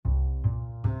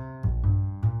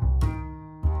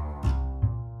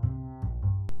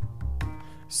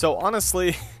So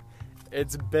honestly,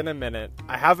 it's been a minute.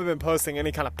 I haven't been posting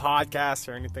any kind of podcast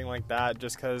or anything like that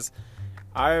just because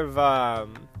I've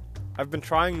been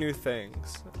trying new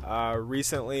things.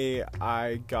 Recently,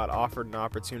 I got offered an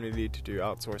opportunity to do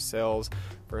outsource sales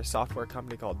for a software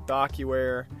company called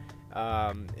DocuWare.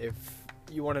 If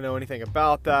you want to know anything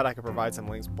about that, I can provide some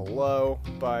links below.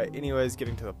 But anyways,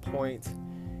 getting to the point,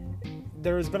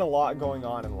 there's been a lot going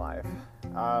on in life.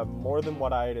 More than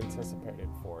what I had anticipated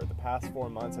for. The past 4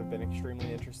 months have been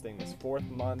extremely interesting. This fourth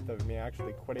month of me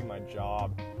actually quitting my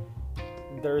job,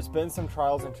 there's been some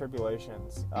trials and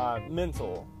tribulations.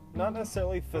 Mental, not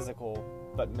necessarily physical,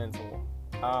 but mental.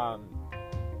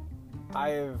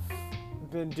 I've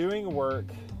been doing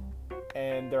work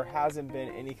and there hasn't been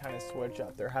any kind of switch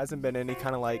up. There hasn't been any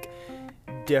kind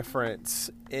of difference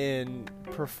in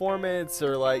performance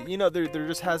or there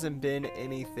just hasn't been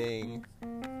anything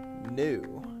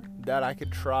new that I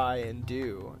could try and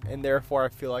do, and therefore I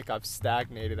feel like I've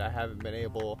stagnated. I haven't been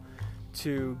able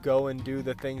to go and do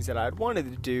the things that I'd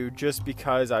wanted to do just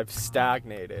because I've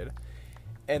stagnated.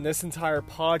 And this entire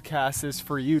podcast is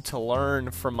for you to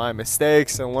learn from my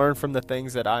mistakes and learn from the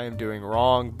things that I am doing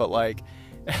wrong. But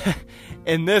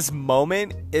in this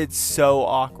moment, it's so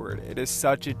awkward. It is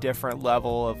such a different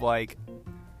level of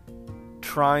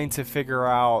trying to figure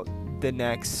out the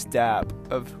next step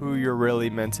of who you're really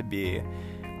meant to be.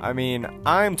 I mean,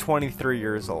 I'm 23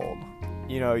 years old.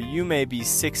 You may be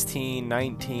 16,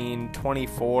 19,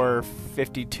 24,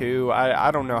 52. I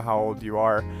don't know how old you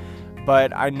are,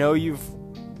 but I know you've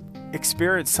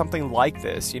experienced something like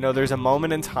this. There's a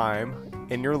moment in time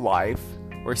in your life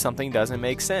where something doesn't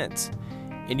make sense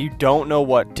and you don't know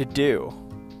what to do.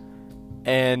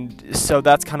 And so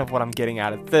that's kind of what I'm getting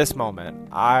at this moment.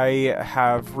 I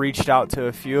have reached out to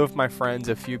a few of my friends,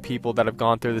 a few people that have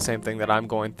gone through the same thing that I'm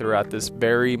going through at this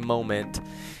very moment,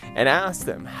 and asked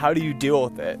them, how do you deal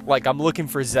with it? I'm looking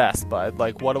for zest, bud.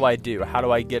 What do I do? How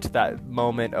do I get to that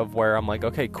moment of where I'm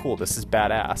okay, cool, this is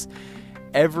badass?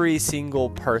 Every single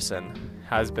person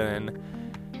has been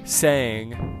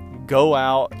saying, go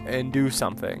out and do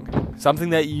something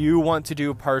that you want to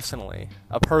do personally,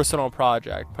 a personal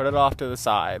project. Put it off to the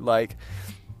side.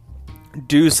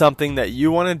 Do something that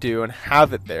you want to do and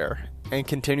have it there and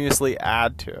continuously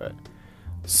add to it.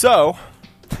 So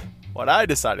what I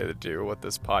decided to do with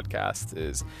this podcast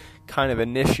is kind of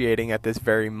initiating at this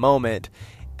very moment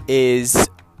is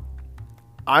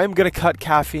I'm going to cut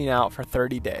caffeine out for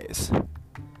 30 days.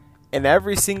 And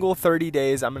every single 30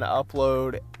 days, I'm going to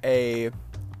upload a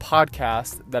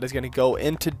podcast that is going to go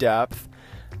into depth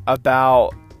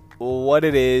about what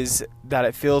it is that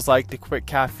it feels like to quit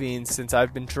caffeine since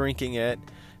I've been drinking it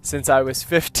since I was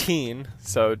 15.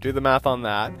 So do the math on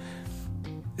that.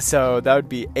 So that would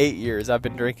be 8 years. I've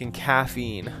been drinking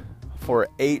caffeine for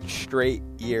 8 straight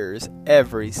years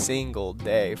every single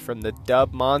day, from the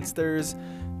Dub Monsters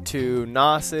to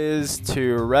NOS's,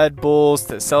 to Red Bulls,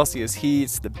 to Celsius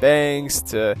Heats, to Bangs,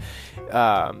 to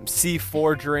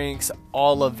C4 drinks,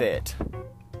 all of it.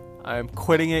 I'm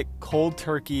quitting it cold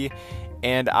turkey,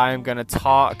 and I'm going to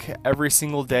talk every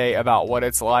single day about what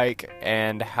it's like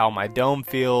and how my dome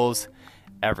feels,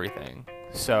 everything.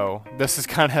 So this is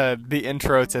kind of the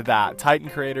intro to that. Titan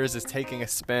Creators is taking a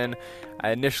spin. I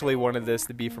initially wanted this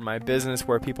to be for my business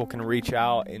where people can reach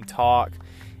out and talk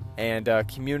and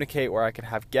communicate, where I could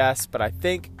have guests, but I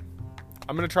think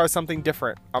I'm going to try something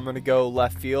different. I'm going to go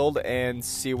left field and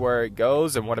see where it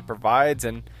goes and what it provides,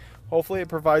 and hopefully it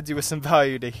provides you with some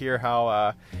value to hear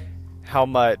how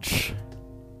much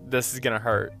this is going to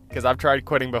hurt, because I've tried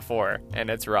quitting before and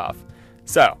it's rough.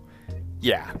 So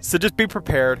just be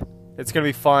prepared. It's going to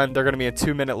be fun. They're going to be in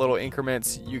 2-minute little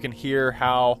increments. You can hear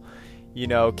how,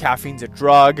 caffeine's a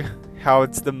drug, how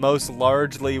it's the most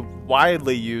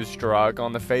widely used drug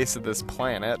on the face of this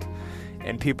planet,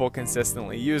 and people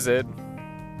consistently use it.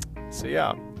 So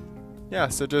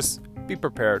so just be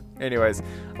prepared. Anyways,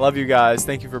 love you guys.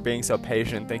 Thank you for being so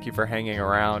patient. Thank you for hanging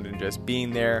around and just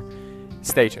being there.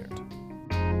 Stay tuned.